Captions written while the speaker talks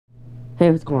Hey,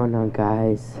 what's going on,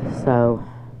 guys? So,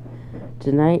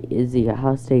 tonight is the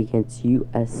Ohio State against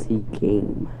USC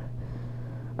game.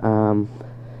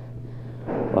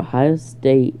 Ohio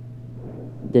State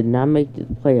did not make the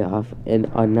playoff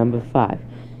and are number 5.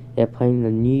 They're playing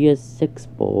the New Year's Six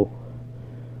Bowl.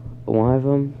 One of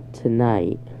them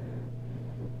tonight.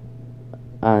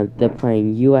 They're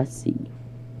playing USC.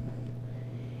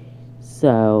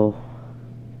 So,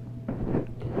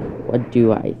 what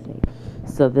do I think?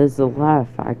 So, there's a lot of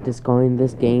factors going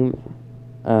this game.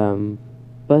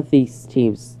 Both these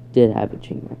teams did have a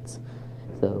chance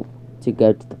to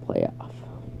go to the playoff.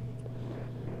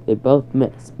 They both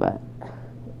missed, but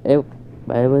it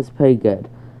was pretty good.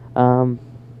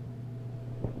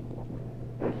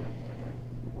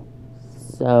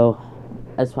 So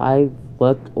as I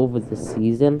looked over the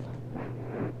season,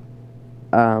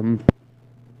 oh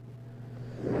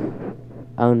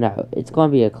no, it's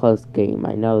gonna be a close game.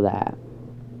 I know that,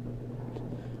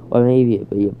 or maybe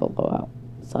it'll be a blowout.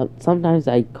 Sometimes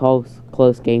I call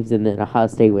close games and then Ohio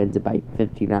State wins it by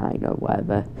 59 or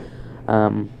whatever.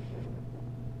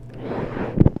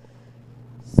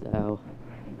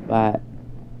 But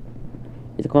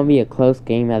it's going to be a close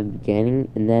game at the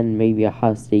beginning, and then maybe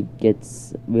Ohio State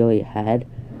gets really ahead.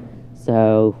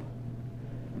 So,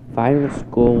 final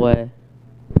score,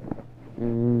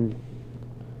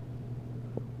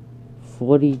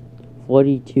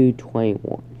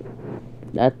 42-21.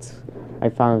 That's my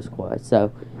final score.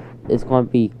 So, it's going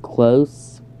to be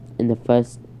close in the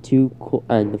first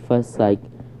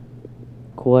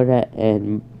quarter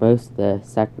and most of the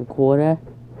second quarter.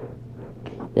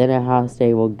 Then Ohio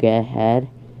State will get ahead,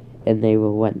 and they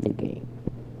will win the game.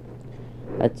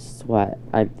 That's what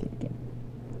I'm thinking.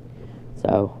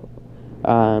 So,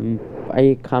 write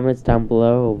your comments down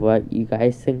below what you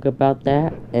guys think about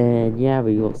that. And yeah,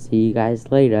 we will see you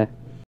guys later.